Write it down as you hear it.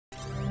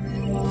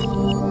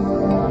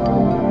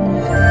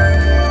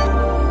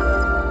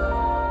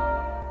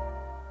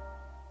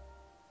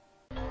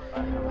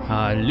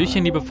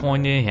Hallöchen, liebe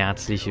Freunde,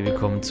 herzlich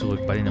willkommen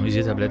zurück bei den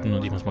Amüsiertabletten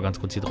und ich muss mal ganz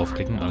kurz hier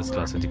draufklicken, alles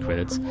klar, sind die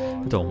Credits,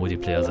 hätte auch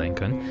Multiplayer sein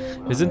können.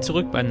 Wir sind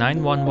zurück bei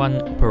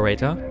 911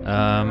 Operator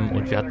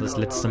und wir hatten das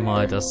letzte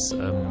Mal das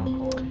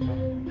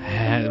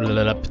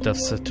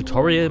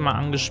Tutorial mal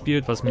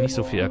angespielt, was mir nicht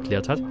so viel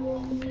erklärt hat.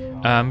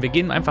 Wir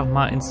gehen einfach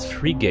mal ins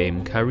Free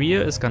Game.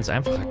 Career ist ganz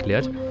einfach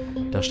erklärt.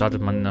 Da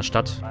startet man in der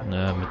Stadt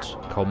mit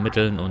kaum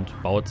Mitteln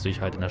und baut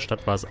sich halt in der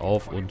Stadt was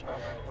auf und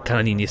kann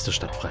dann die nächste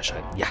Stadt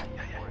freischalten. Ja.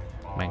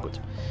 Mein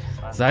Gott.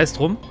 Sei es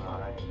drum.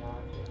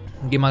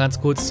 Gehen wir ganz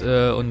kurz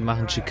und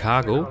machen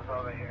Chicago.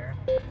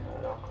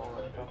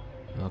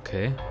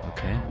 Okay.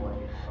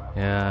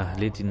 Er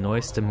lädt die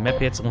neueste Map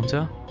jetzt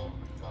runter.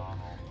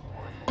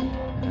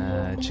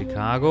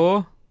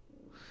 Chicago.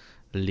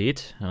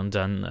 Lädt. Und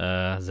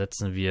dann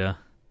setzen wir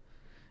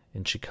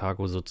in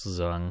Chicago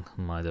sozusagen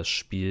mal das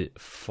Spiel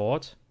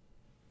fort.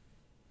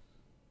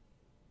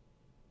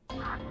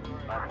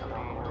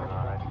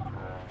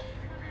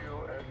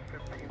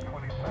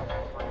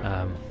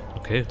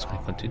 Okay, jetzt kann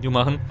ich Continue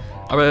machen.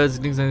 Aber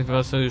es liegt nicht,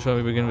 was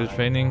wir beginnen mit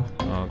Training.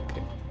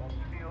 Okay.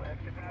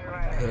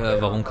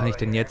 Warum kann ich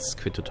denn jetzt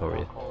Quit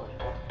Tutorial?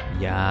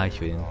 Ja,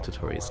 ich will den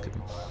Tutorial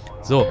skippen.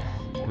 So,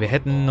 wir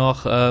hätten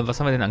noch, was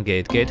haben wir denn an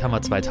Geld? Geld haben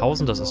wir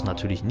 2000, das ist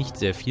natürlich nicht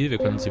sehr viel. Wir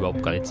können uns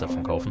überhaupt gar nichts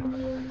davon kaufen.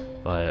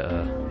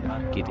 Weil, ja,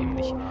 geht eben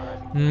nicht.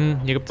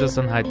 Hier gibt es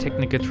dann halt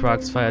Technical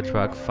Trucks, Fire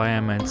Truck,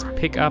 Fireman's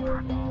Pickup.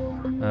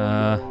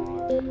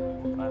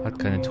 Hat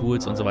keine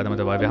Tools und so weiter mit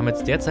dabei. Wir haben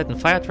jetzt derzeit einen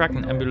Fire Truck,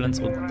 einen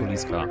Ambulance und einen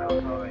Police Car.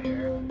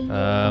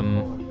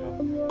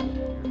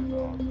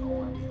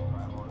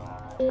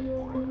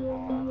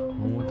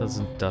 Oder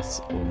sind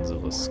das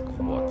unsere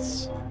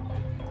Squads?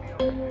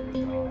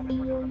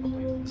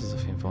 Das ist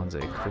auf jeden Fall unser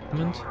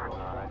Equipment,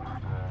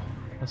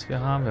 was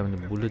wir haben. Wir haben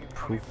eine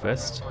Bulletproof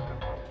Vest.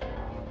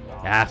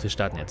 Ja, wir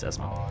starten jetzt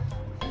erstmal.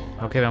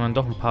 Okay, wir haben dann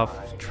doch ein paar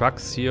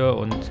Trucks hier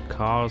und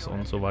Cars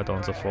und so weiter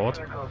und so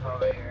fort.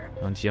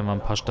 Und hier haben wir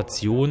ein paar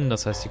Stationen,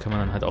 das heißt, die können wir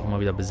dann halt auch mal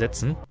wieder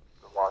besetzen.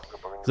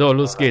 So,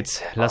 los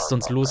geht's. Lasst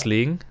uns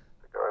loslegen.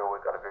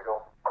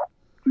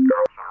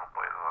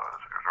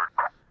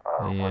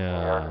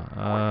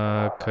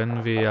 Ja,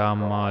 können wir ja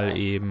mal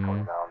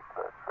eben...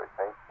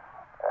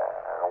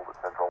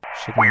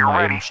 Schicken wir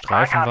mal eben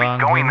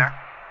Streifenwagen hin.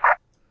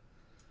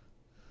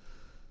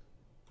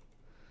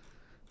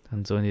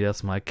 Dann sollen die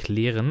das mal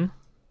klären.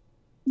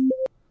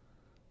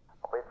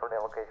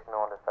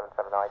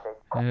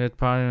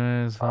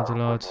 Das war zu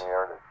laut.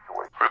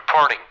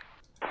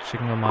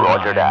 Schicken wir mal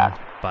ein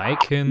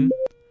Bike hin.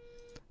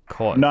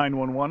 Call.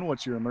 911,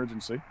 what's your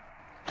emergency?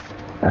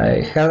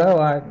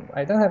 Hello,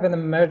 I don't have an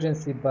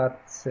emergency, but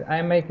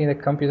I'm making a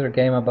computer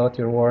game about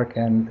your work,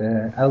 and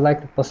I would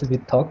like to possibly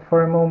talk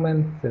for a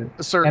moment.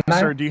 Sir,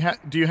 do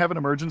you have an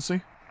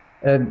emergency?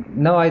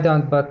 No, I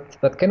don't.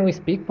 But can we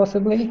speak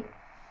possibly?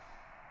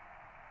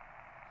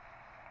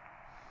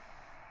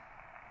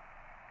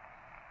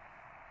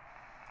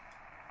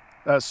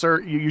 Sir,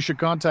 you should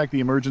contact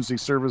the Emergency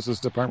Services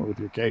Department with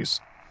your case.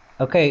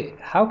 Okay,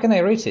 how can I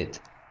reach it?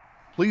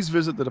 Please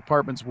visit the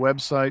department's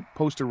website,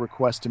 post a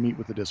request to meet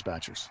with the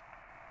dispatchers.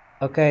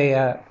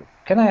 Okay,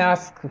 can I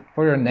ask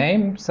for your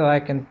name so I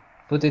can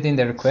put it in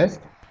the request?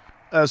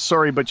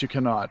 Sorry, but you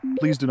cannot.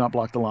 Please do not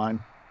block the line.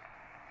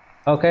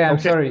 Okay, I'm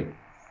sorry.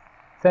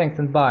 Thanks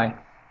and bye.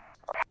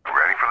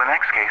 Ready for the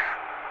next case.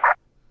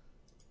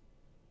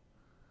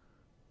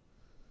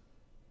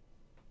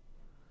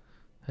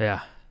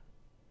 Ja.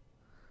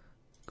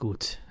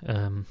 Gut,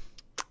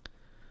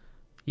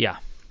 ja.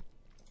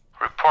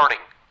 Reporting.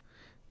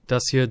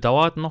 Das hier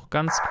dauert noch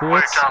ganz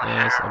kurz,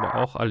 ist aber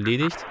auch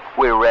erledigt.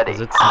 Da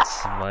sitzen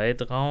zwei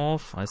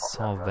drauf. I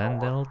saw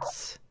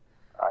Vandals.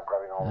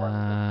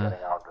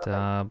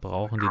 Da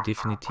brauchen die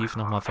definitiv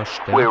nochmal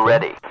Verstärkung.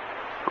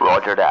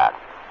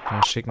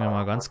 Dann schicken wir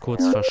mal ganz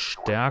kurz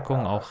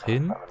Verstärkung auch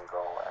hin.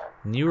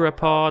 New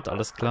Report,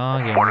 alles klar.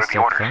 Hier muss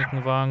der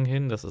Krankenwagen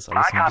hin. Das ist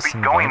alles ein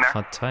bisschen weit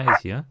verteilt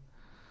hier.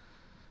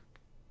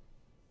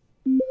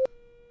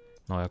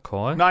 Neuer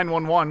Call.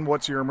 911,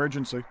 what's your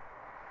emergency?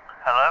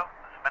 Hello,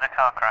 there's been a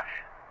car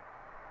crash.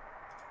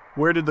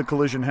 Where did the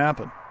collision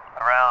happen?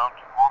 Around.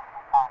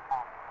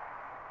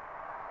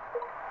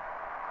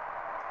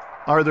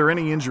 Are there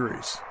any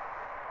injuries?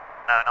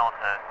 No, no one's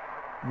hurt.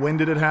 When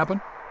did it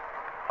happen?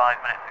 5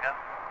 minutes ago.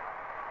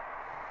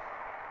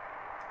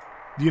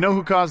 Do you know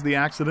who caused the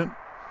accident?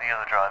 The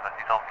other driver,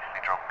 he's obviously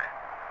drunk.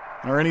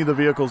 Are any of the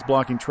vehicles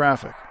blocking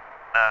traffic?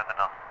 No, they're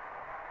not.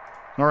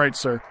 All right,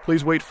 sir.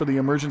 Please wait for the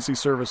emergency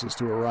services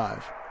to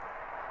arrive.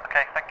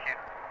 Okay, thank you.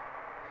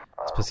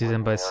 Was passiert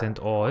denn bei St.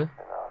 All?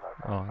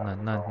 Oh,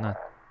 nein.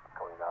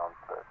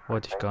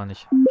 Wollte ich gar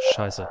nicht.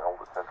 Scheiße.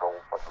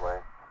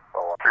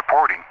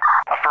 Reporting.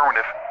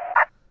 Affirmative.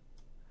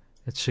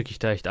 Jetzt schicke ich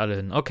da echt alle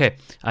hin. Okay,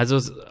 also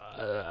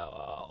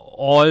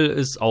All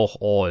ist auch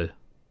All.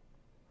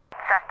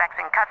 Suspects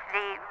in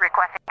custody,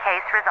 requested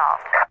case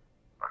resolved.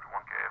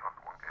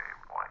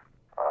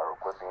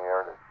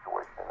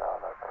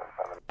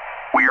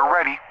 We are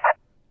ready.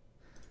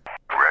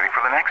 Ready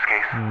for the next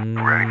case.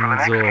 Ready for the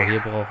next So, case. hier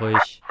brauche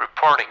ich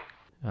Reporting.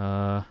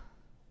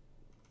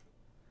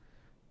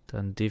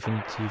 Dann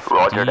definitiv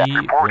Roger that. die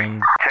Reporting.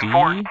 und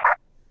 10-4. die.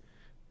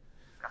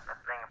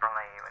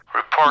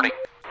 Reporting.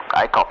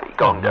 I copy.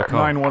 Going there.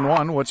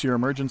 911, what's your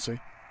emergency? Yeah,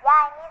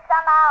 I need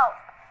some help.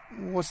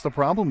 What's the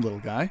problem, little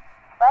guy?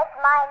 Where's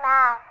my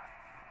mask?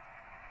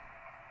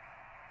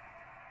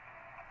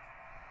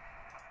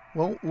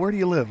 Well, where do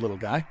you live, little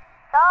guy?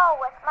 No,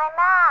 where's my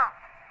mask?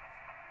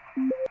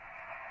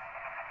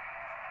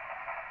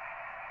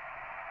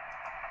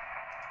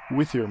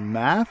 With your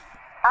math?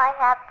 I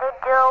have to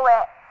do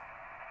it.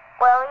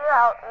 Will you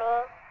help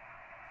me?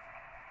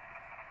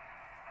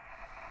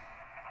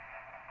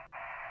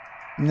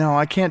 No,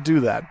 I can't do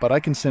that, but I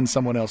can send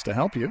someone else to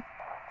help you.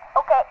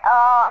 Okay,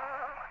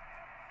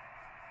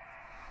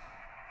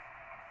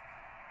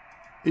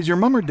 Is your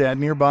mom or dad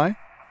nearby? yeah,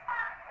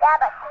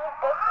 but he's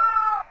busy.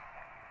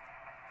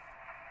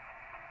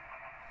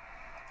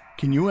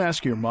 Can you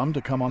ask your mom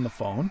to come on the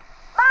phone?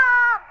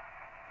 Mom!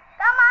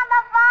 Come on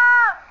the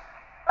phone!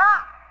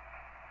 Mom!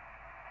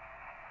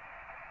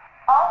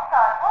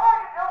 Oscar, what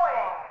are you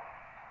doing?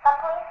 The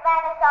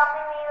policeman is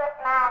helping me with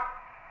math.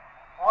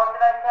 What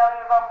did I tell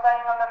you about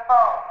staying on the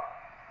phone?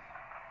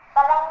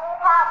 But I need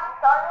help,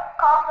 so I need to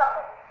call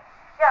somebody.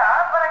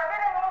 Yeah, but I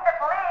didn't mean the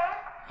police.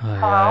 Ei,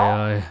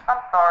 Hello? ei, ei. I'm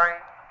sorry.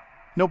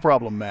 No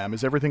problem, ma'am.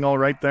 Is everything all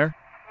right there?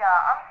 Yeah,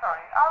 I'm sorry.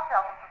 I'll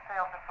tell him to stay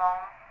on the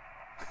phone.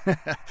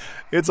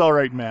 It's all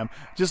right, ma'am.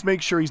 Just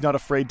make sure he's not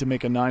afraid to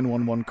make a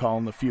 911 call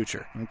in the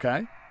future, okay?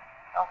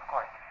 Of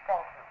course.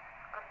 Thank you.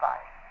 Goodbye.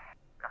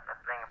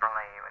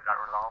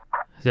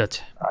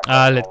 Gut.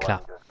 Alles klar.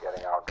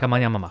 Kann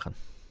man ja mal machen.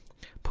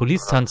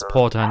 Police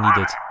Transporter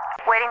needed.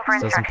 Waiting for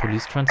Ist das ein instructions.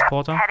 Police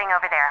Transporter? Heading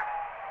over there.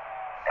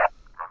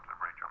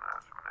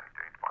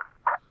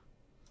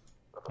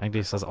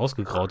 Eigentlich ist das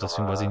ausgegraut,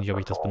 deswegen weiß ich nicht, ob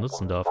ich das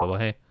benutzen darf, aber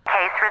hey.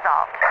 Case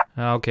resolved.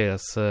 Ja, okay,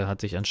 das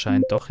hat sich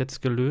anscheinend doch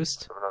jetzt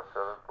gelöst.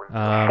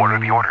 What are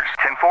the orders?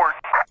 10-4.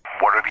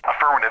 What are the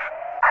affirmative?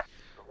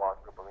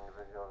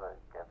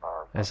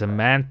 There's a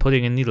man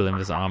putting a needle in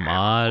his arm.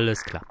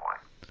 Alles klar.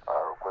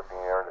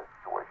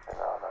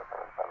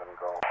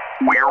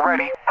 We're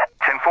ready.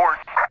 10-4.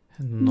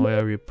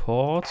 Neuer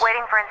Report.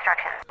 Waiting for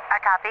instructions. I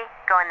copy.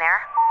 Go in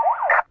there.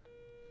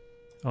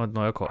 Und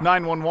neuer Call.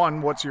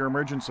 911, what's your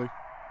emergency?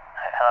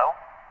 Hello?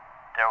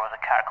 There was a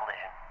car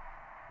collision.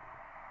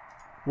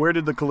 Where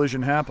did the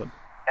collision happen?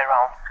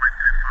 Around.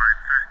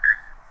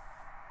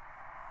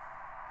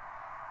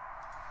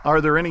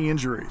 Are there any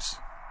injuries?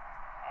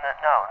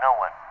 No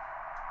one.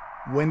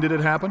 When did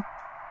it happen?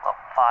 Well,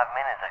 5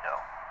 minutes ago.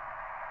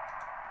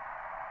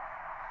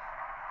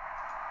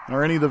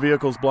 Are any of the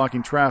vehicles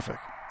blocking traffic?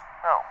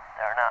 No,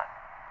 they're not.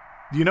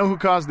 Do you know who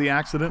caused the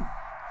accident?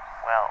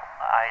 Well,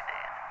 I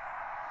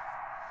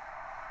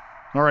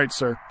did. All right,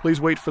 sir.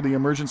 Please wait for the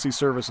emergency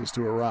services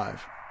to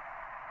arrive.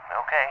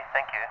 Okay,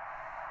 thank you.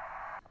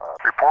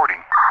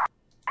 Reporting.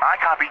 I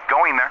copy.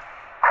 Going there.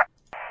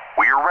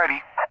 We're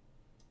ready.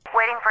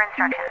 Waiting for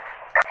instructions.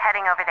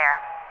 Heading over there.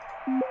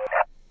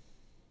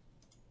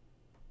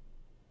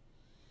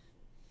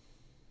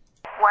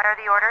 What are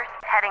the orders?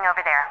 Heading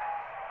over there.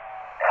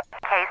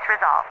 Case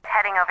resolved.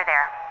 Heading over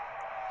there.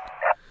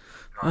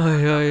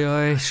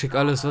 Eieiei, ich schick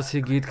alles, was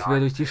hier geht, quer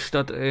durch die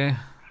Stadt, ey.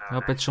 Ich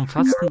hab jetzt schon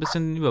fast ein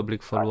bisschen den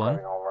Überblick verloren.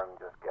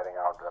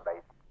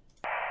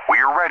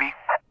 We're ready.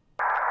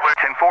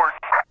 10-4.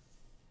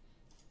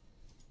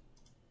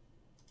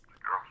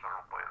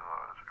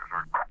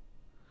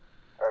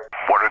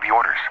 What are the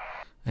orders?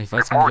 Ich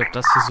weiß ja nicht, ob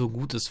das hier so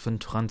gut ist für einen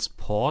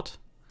Transport.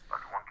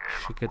 Ich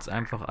schicke jetzt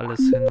einfach alles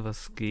hin,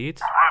 was geht.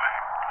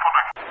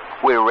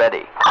 We're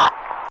ready.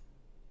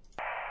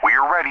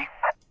 We're ready.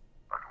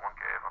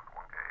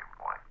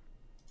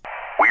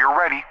 We're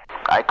ready.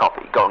 I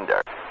copy. Going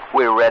there.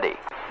 We're ready.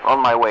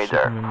 On my way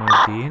there. Schicken wir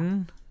mal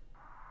den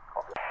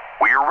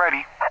We're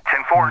ready.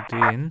 10-4. und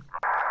den.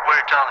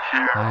 We're done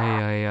here.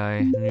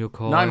 Eieiei, new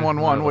call.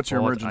 911, what's your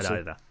Report. emergency?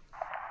 Alter.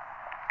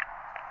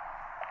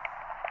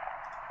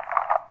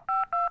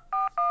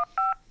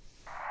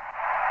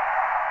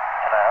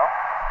 Hello?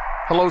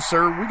 Hello,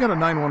 sir. We got a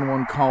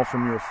 911 call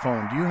from your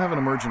phone. Do you have an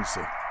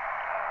emergency?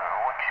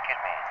 Excuse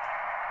me.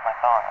 My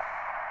phone.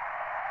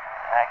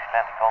 I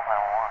accidentally called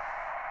 911.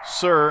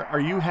 Sir, are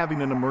you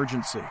having an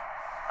emergency? No,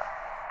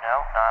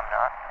 I'm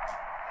not.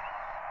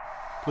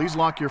 Please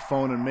lock your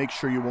phone and make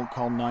sure you won't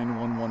call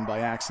 911 by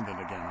accident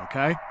again,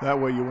 okay? That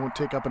way you won't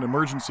take up an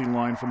emergency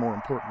line for more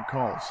important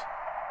calls.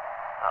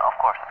 Of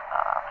course,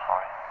 I'm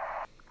sorry.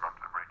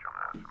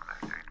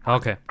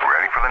 Okay.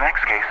 Ready for the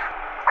next case.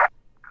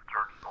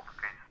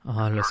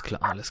 Alles klar,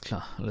 alles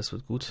klar. Alles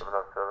wird gut.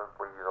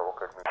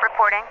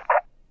 Reporting.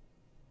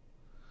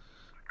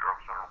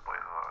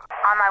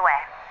 On my way.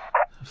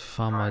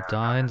 Fahr mal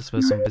dahin, dass wir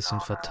es so ein bisschen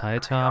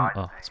verteilt haben.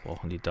 Oh, jetzt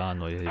brauchen die da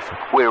neue Hilfe.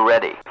 We're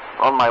ready.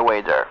 On my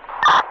way there.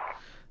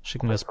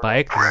 Schicken wir das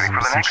Bike, das ist ein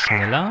bisschen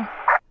schneller.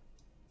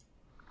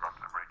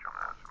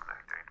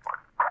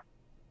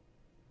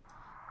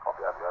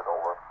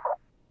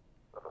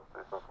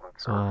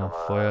 So,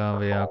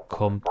 Feuerwehr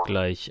kommt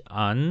gleich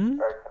an.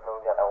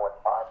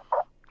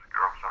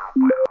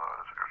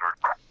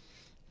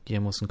 Hier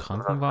muss ein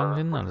Krankenwagen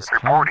hin, alles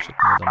klar. Schicken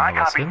wir da mal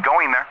was hin.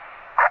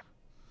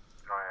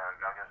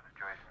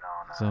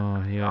 So,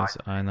 hier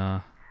ist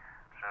einer.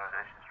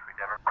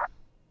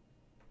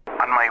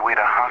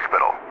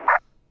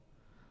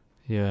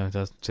 Hier,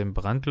 den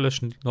Brand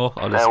löschen noch,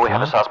 alles We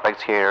have a klar.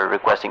 suspect here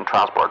requesting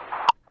transport.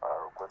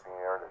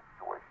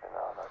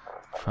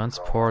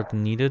 Transport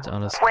needed,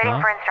 alles Waiting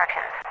klar. for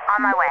instructions.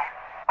 On my way.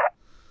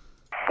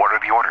 What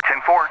are the orders?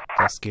 10-4.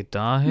 Das geht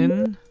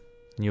dahin.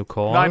 New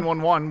call.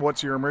 911,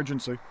 what's your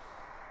emergency?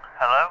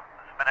 Hello?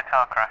 There's been a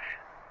car crash.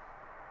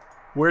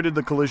 Where did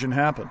the collision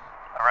happen?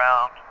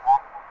 Around...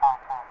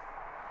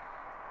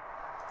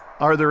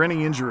 Are there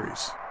any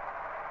injuries?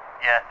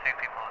 Yeah, 2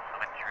 people with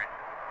some injuries.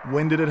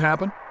 When did it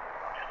happen?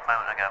 Just a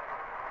moment ago.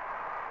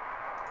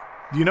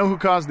 Do you know who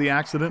caused the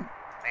accident?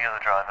 The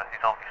other driver,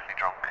 he's obviously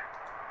drunk.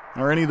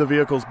 Are any of the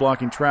vehicles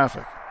blocking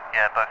traffic?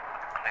 Yeah, both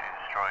are completely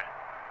destroyed.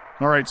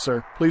 All right,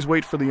 sir. Please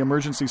wait for the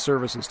emergency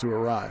services to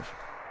arrive.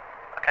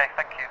 Okay,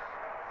 thank you.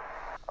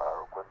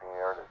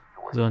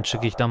 So, dann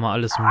schicke ich da mal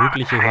alles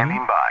Mögliche hin.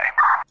 Standing by.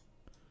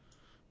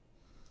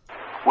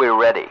 We're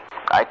ready.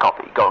 I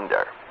copy. Going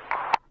there.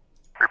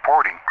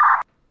 Reporting.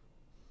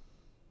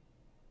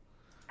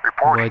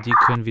 Wobei, die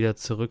können wieder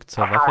zurück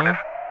zur Wache.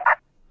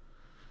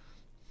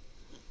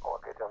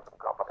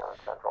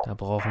 Da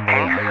brauchen wir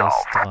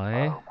alles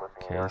 3.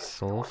 Case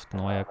solved,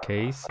 neuer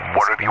Case, alles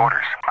What are the klar.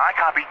 orders? I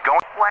copy.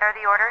 Going. What are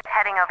the orders?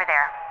 Heading over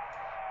there.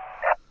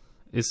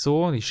 Ist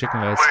so, die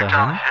schicken wir jetzt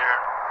dahin.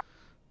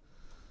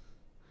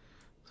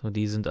 So,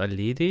 die sind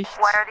erledigt.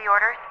 What are the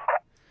orders?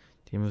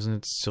 Die müssen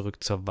jetzt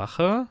zurück zur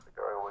Wache.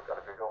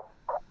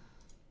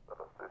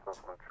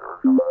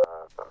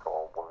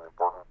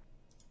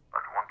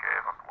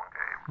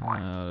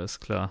 Ja, alles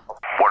klar.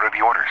 What are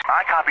the orders?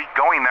 I copy.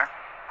 Going there.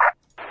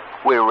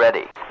 We're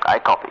ready. I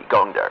copy.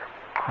 Going there.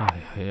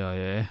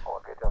 Eieiei.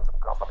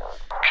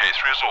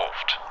 Case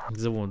resolved.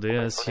 So,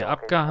 der ist hier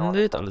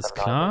abgehandelt, alles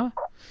klar.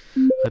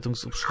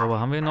 Rettungshubschrauber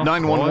haben wir noch.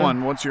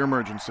 911, what's your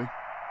emergency?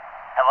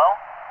 Hello?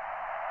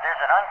 There's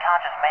an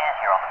unconscious man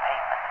here on the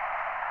pavement.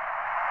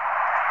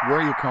 Where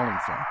are you calling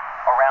from?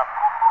 Around...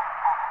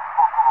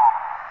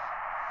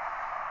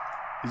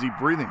 Is he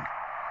breathing?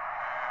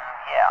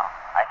 Yeah,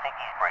 I think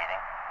he's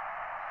breathing.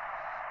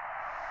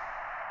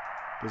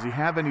 Does he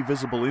have any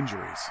visible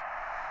injuries?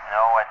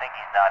 No, I think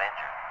he's not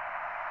injured.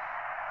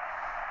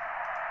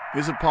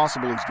 Is it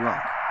possible he's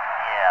drunk?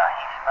 Yeah,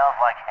 he smells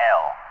like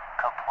hell.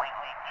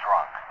 Completely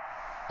drunk.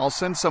 I'll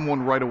send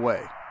someone right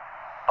away.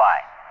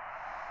 Bye.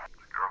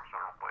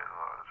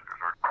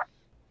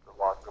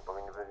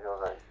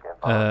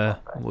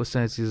 Wo ist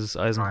denn jetzt dieses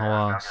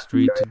Eisenhower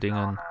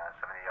Street-Dingen?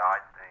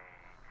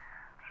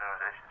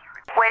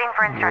 Waiting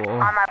for instructions.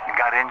 Whoa. On my... You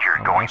got injured.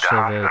 Am Going Arsch to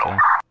der Welt, hospital. ey.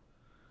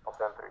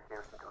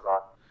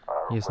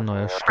 Hier ist ein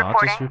neuer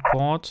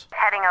Status-Report.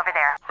 Heading over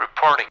there.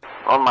 Reporting.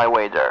 On my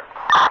way there.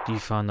 Die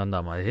fahren dann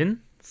da mal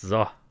hin.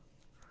 So.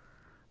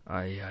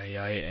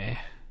 Eieiei, ey.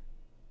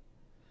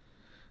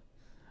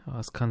 Aber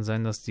es kann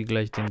sein, dass die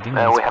gleich den Ding We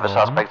have a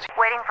brauchen. suspect.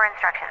 Waiting for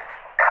instructions.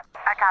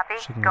 I copy.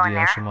 Schicken wir Going die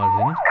ja there. schon mal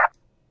hin.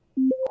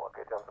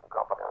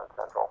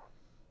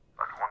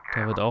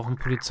 Da wird auch ein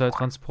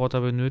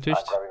Polizeitransporter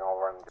benötigt.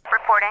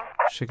 Reporting.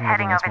 Schicken wir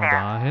den erstmal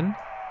dahin.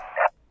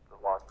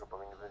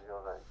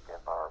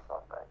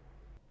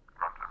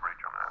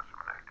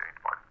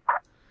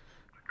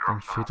 Dann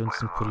fehlt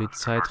uns ein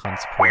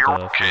Polizeitransporter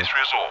dafür. Case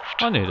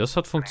resolved. Ah ne, das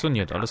hat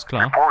funktioniert, alles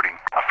klar. Reporting.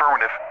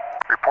 Affirmative.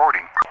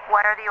 Reporting.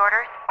 What are the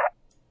orders?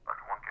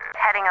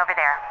 Heading over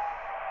there.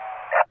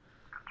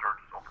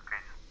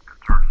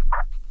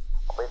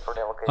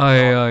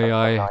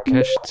 Eieiei,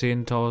 Cash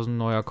 10.000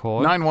 neuer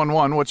Call.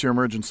 911, what's your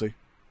emergency?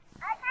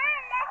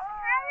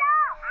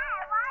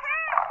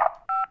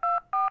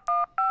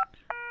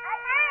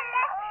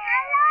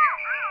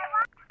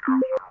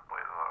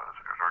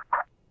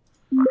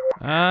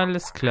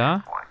 Alles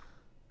klar.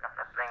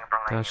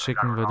 Da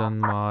schicken wir dann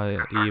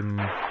mal eben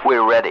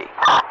We're ready.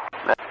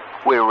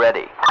 We're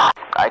ready.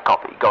 I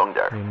copy. Going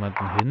there.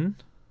 jemanden hin.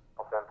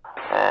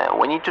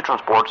 We need to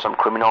transport some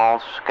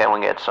criminals. Can we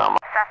get some?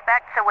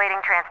 Suspects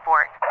awaiting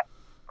transport.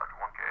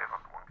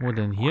 Wo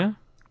denn hier?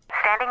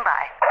 Standing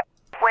by.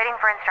 Waiting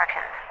for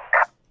instructions.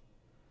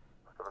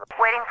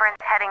 Waiting for...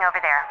 Heading over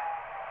there.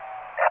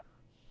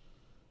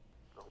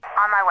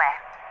 On my way.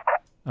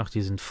 Ach,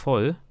 die sind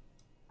voll.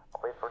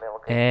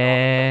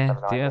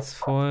 Der ist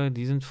voll,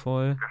 die sind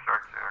voll.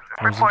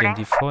 Warum sind denn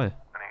die voll?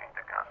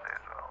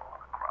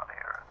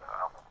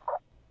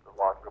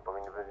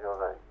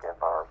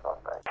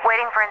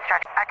 Waiting for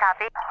instructions. I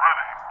copy.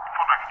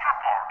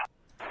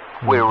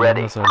 We're Wir haben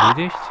ready. das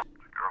erledigt.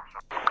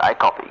 I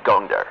copy.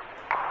 Going there.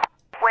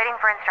 Waiting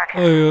for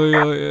instructions.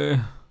 Eieiei.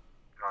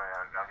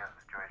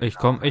 Ich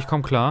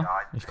komm klar.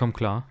 Ich komm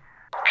klar.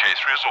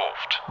 Case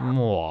resolved.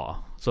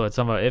 Boah. So, jetzt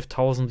haben wir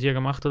 11.000 hier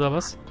gemacht, oder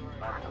was?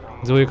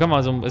 So, hier können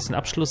wir so ein bisschen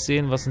Abschluss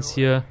sehen, was uns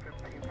hier...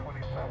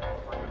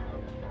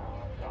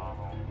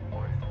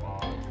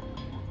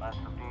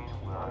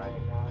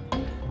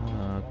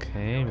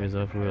 Okay,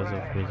 resolved.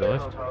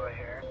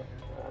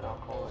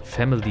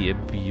 Family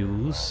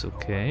Abuse,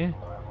 okay.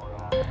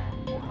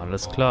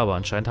 Alles klar, aber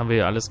anscheinend haben wir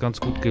ja alles ganz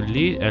gut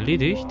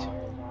erledigt.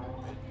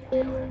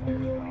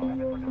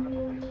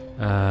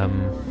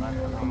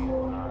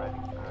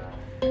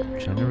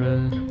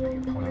 General.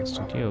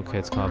 Studio. Okay,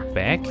 jetzt kann man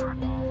back.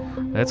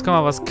 Jetzt kann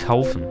man was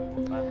kaufen.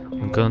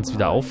 Und können uns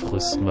wieder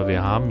aufrüsten, weil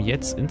wir haben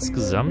jetzt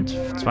insgesamt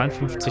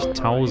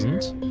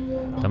 52.000.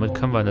 Damit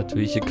können wir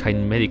natürlich hier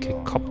keinen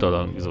Medicopter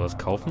oder irgendwie sowas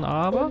kaufen,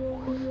 aber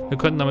wir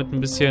könnten damit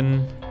ein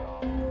bisschen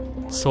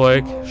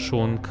Zeug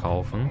schon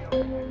kaufen.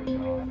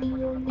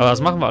 Aber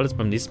das machen wir alles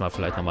beim nächsten Mal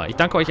vielleicht nochmal. Ich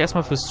danke euch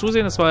erstmal fürs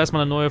Zusehen. Das war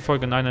erstmal eine neue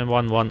Folge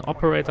 911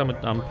 Operator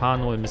mit ein paar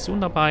neuen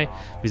Missionen dabei.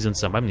 Wir sehen uns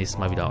dann beim nächsten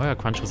Mal wieder. Euer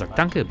Crunchcow sagt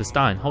danke, bis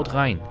dahin, haut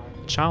rein.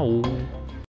 Ciao.